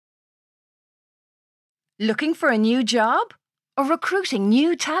Looking for a new job? Or recruiting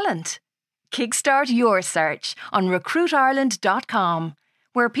new talent? Kickstart your search on recruitireland.com,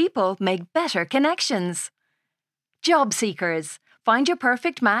 where people make better connections. Job seekers, find your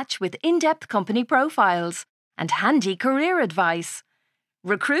perfect match with in-depth company profiles and handy career advice.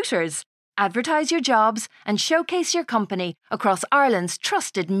 Recruiters, advertise your jobs and showcase your company across Ireland's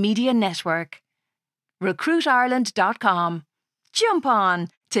trusted media network. recruitireland.com. Jump on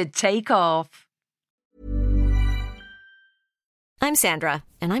to take off. I'm Sandra,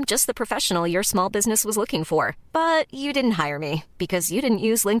 and I'm just the professional your small business was looking for. But you didn't hire me because you didn't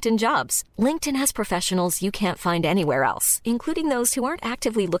use LinkedIn Jobs. LinkedIn has professionals you can't find anywhere else, including those who aren't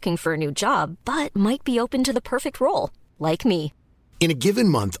actively looking for a new job, but might be open to the perfect role, like me. In a given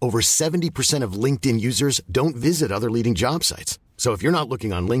month, over 70% of LinkedIn users don't visit other leading job sites. So if you're not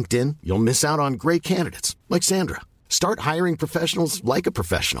looking on LinkedIn, you'll miss out on great candidates like Sandra. Start hiring professionals like a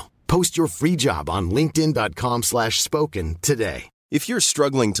professional. Post your free job on linkedin.com/spoken today. If you're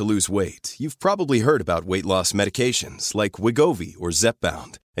struggling to lose weight, you've probably heard about weight loss medications like Wegovy or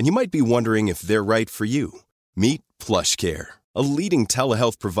Zepbound, and you might be wondering if they're right for you. Meet PlushCare, a leading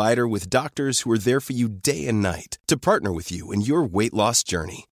telehealth provider with doctors who are there for you day and night to partner with you in your weight loss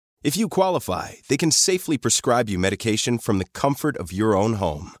journey. If you qualify, they can safely prescribe you medication from the comfort of your own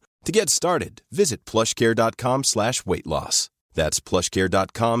home. To get started, visit plushcare.com/weightloss. That's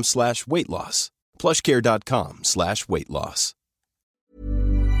plushcare.com/weightloss. plushcare.com/weightloss.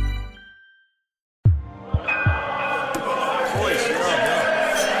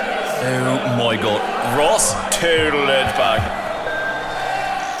 Oh my god, Ross total it back.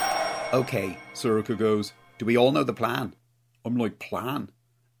 Okay, Sorcha goes, do we all know the plan? I'm like, plan?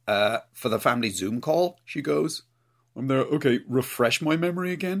 For the family Zoom call, she goes. I'm there, okay, refresh my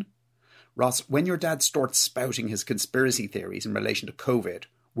memory again. Ross, when your dad starts spouting his conspiracy theories in relation to COVID,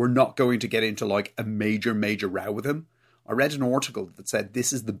 we're not going to get into like a major row with him. I read an article that said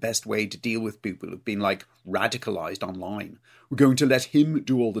this is the best way to deal with people who've been like radicalised online. We're going to let him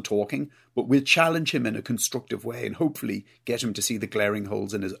do all the talking, but we'll challenge him in a constructive way and hopefully get him to see the glaring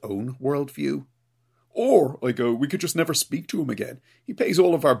holes in his own worldview. Or, I go, we could just never speak to him again. He pays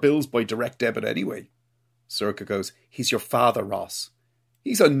all of our bills by direct debit anyway. Sorcha goes, he's your father, Ross.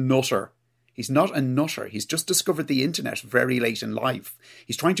 He's a nutter. He's not a nutter. He's just discovered the internet very late in life.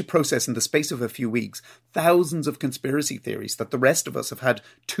 He's trying to process in the space of a few weeks thousands of conspiracy theories that the rest of us have had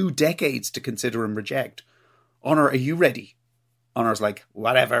 2 decades to consider and reject. Honor, are you ready? Honor's like,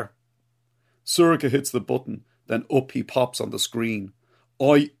 whatever. Sorcha hits the button, then up he pops on the screen.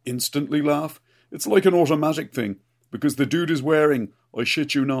 I instantly laugh. It's like an automatic thing, because the dude is wearing, I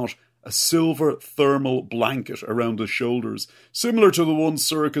shit you not, a silver thermal blanket around his shoulders, similar to the one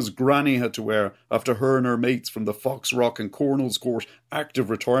Sorcha's granny had to wear after her and her mates from the Foxrock and Cornels Court Active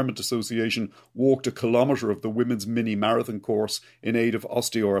Retirement Association walked a kilometre of the women's mini marathon course in aid of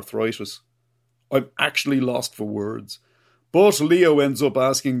osteoarthritis. I'm actually lost for words. But Leo ends up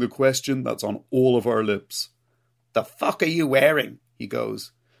asking the question that's on all of our lips. The fuck are you wearing? He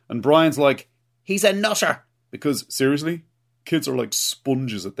goes. And Brian's like, he's a nutter. Because, seriously? Kids are like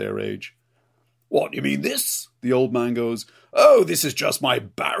sponges at their age. What, you mean this? The old man goes, oh, this is just my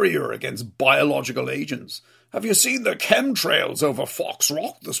barrier against biological agents. Have you seen the chemtrails over Fox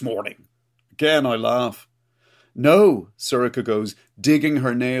Rock this morning? Again, I laugh. No, Sorcha goes, digging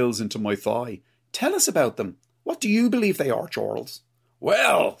her nails into my thigh. Tell us about them. What do you believe they are, Charles?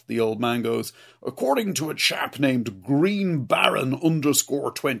 Well, the old man goes, according to a chap named Green Baron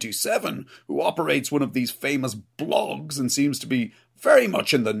 _27, who operates one of these famous blogs and seems to be very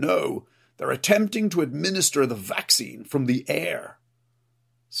much in the know, they're attempting to administer the vaccine from the air.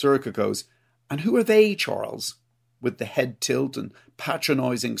 Sorcha goes, and who are they, Charles? With the head tilt and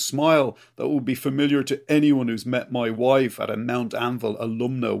patronising smile that will be familiar to anyone who's met my wife at a Mount Anvil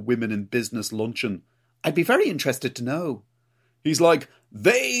alumna Women in Business luncheon. I'd be very interested to know. He's like,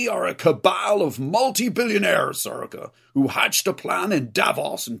 they are a cabal of multi-billionaires, Sorcha, who hatched a plan in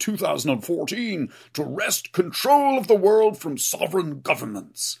Davos in 2014 to wrest control of the world from sovereign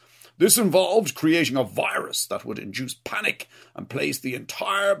governments. This involved creating a virus that would induce panic and place the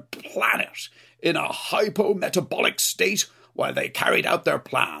entire planet in a hypometabolic state while they carried out their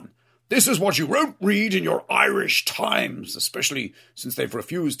plan. This is what you won't read in your Irish Times, especially since they've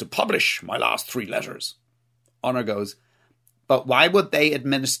refused to publish my last 3 letters. Honor goes, but why would they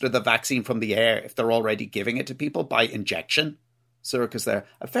administer the vaccine from the air if they're already giving it to people by injection? Sorcha's there.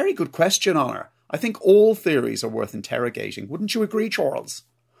 A very good question, Honor. I think all theories are worth interrogating. Wouldn't you agree, Charles?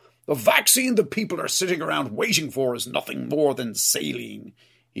 The vaccine that people are sitting around waiting for is nothing more than saline,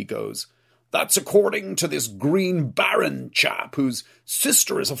 he goes. That's according to this Green Baron chap whose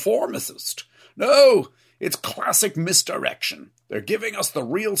sister is a pharmacist. No, It's classic misdirection. They're giving us the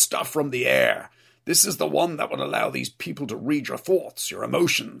real stuff from the air. This is the one that will allow these people to read your thoughts, your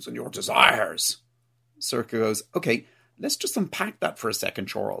emotions, and your desires. Sorcha goes, okay, let's just unpack that for a second,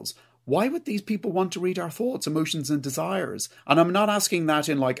 Charles. Why would these people want to read our thoughts, emotions, and desires? And I'm not asking that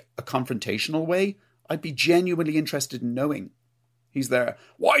in like a confrontational way. I'd be genuinely interested in knowing. He's there.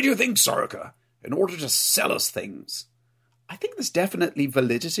 Why do you think, Sorcha? In order to sell us things. I think there's definitely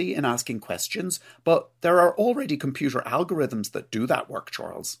validity in asking questions, but there are already computer algorithms that do that work,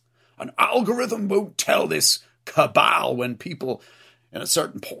 Charles. An algorithm won't tell this cabal when people in a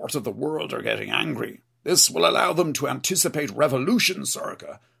certain part of the world are getting angry. This will allow them to anticipate revolutions,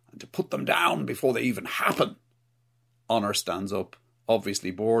 Sorcha, and to put them down before they even happen. Honor stands up,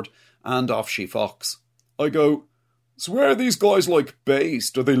 obviously bored, and off she fox. I go, so where are these guys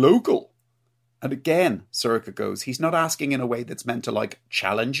based? Are they local? And again, Sorcha goes, he's not asking in a way that's meant to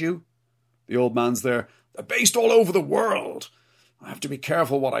challenge you. The old man's there. They're based all over the world. I have to be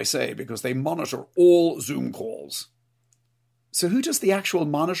careful what I say because they monitor all Zoom calls. So who does the actual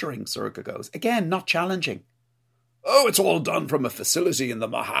monitoring, Sorcha goes? Again, not challenging. Oh, it's all done from a facility in the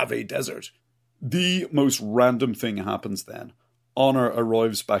Mojave Desert. The most random thing happens then. Honor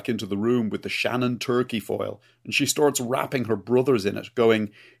arrives back into the room with the Shannon turkey foil, and she starts wrapping her brothers in it, going,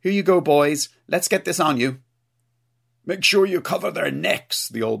 here you go, boys, let's get this on you. Make sure you cover their necks,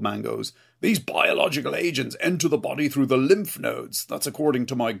 the old man goes. These biological agents enter the body through the lymph nodes. That's according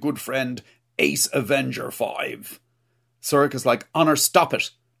to my good friend Ace Avenger 5. Sorcha's like, Honor, stop it,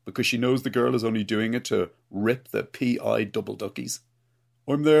 because she knows the girl is only doing it to rip the P.I. double duckies.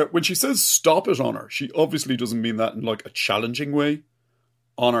 I'm there. When she says stop it, Honor, she obviously doesn't mean that in a challenging way.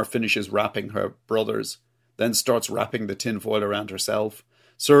 Honor finishes wrapping her brothers, then starts wrapping the tinfoil around herself.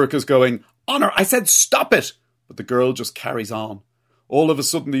 Sorcha's going, Honor, I said stop it! But the girl just carries on. All of a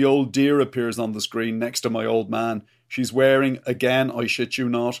sudden the old dear appears on the screen next to my old man. She's wearing, again, I shit you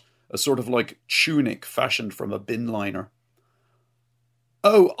not, a sort of tunic fashioned from a bin liner.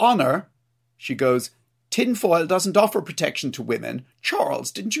 Oh, Honor, she goes, tinfoil doesn't offer protection to women.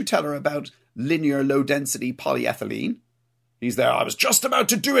 Charles, didn't you tell her about linear low-density polyethylene? He's there. I was just about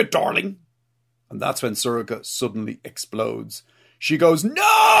to do it, darling. And that's when Sorcha suddenly explodes. She goes,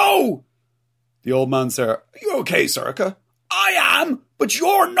 no! The old man's there. Are you okay, Sorcha? I am, but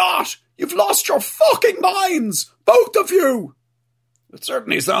you're not. You've lost your fucking minds, both of you. It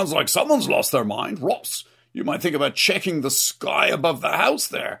certainly sounds like someone's lost their mind. Ross, you might think about checking the sky above the house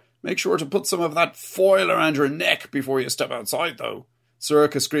there. Make sure to put some of that foil around your neck before you step outside, though.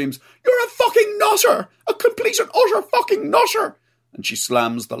 Sorcha screams, you're a fucking nutter! A complete and utter fucking nutter! And she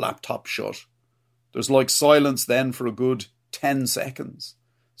slams the laptop shut. There's silence then for a good 10 seconds.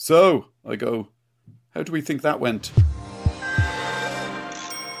 So, I go, how do we think that went?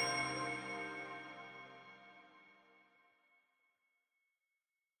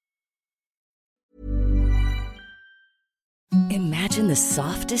 Imagine the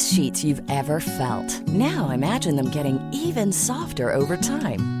softest sheets you've ever felt. Now imagine them getting even softer over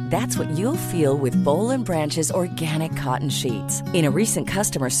time. That's what you'll feel with Boll & Branch's organic cotton sheets. In a recent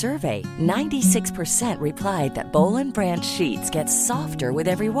customer survey, 96% replied that Boll & Branch sheets get softer with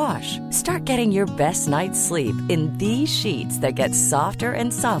every wash. Start getting your best night's sleep in these sheets that get softer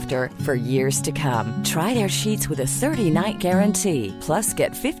and softer for years to come. Try their sheets with a 30-night guarantee. Plus,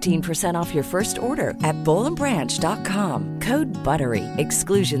 get 15% off your first order at bollandbranch.com. Code BUTTERY.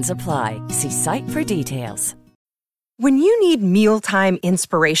 Exclusions apply. See site for details. When you need mealtime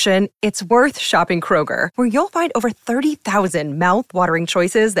inspiration, it's worth shopping Kroger, where you'll find over 30,000 mouth-watering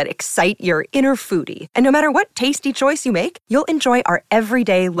choices that excite your inner foodie. And no matter what tasty choice you make, you'll enjoy our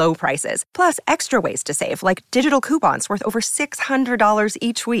everyday low prices, plus extra ways to save, like digital coupons worth over $600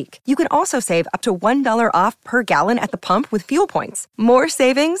 each week. You can also save up to $1 off per gallon at the pump with fuel points. More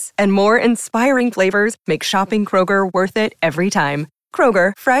savings and more inspiring flavors make shopping Kroger worth it every time.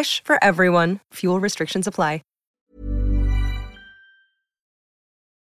 Kroger, fresh for everyone. Fuel restrictions apply.